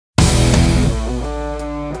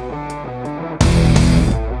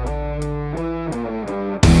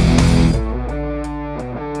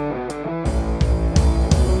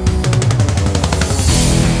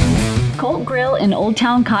Old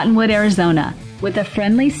Town Cottonwood, Arizona. With a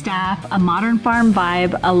friendly staff, a modern farm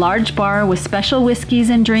vibe, a large bar with special whiskeys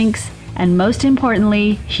and drinks, and most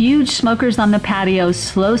importantly, huge smokers on the patio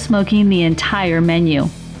slow smoking the entire menu.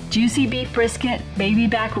 Juicy beef brisket, baby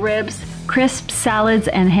back ribs, crisp salads,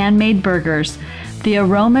 and handmade burgers. The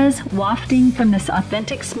aromas wafting from this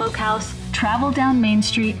authentic smokehouse travel down Main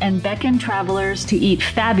Street and beckon travelers to eat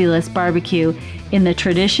fabulous barbecue in the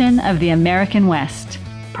tradition of the American West.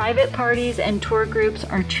 Private parties and tour groups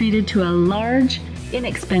are treated to a large,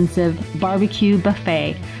 inexpensive barbecue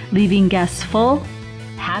buffet, leaving guests full,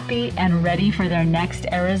 happy, and ready for their next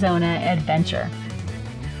Arizona adventure.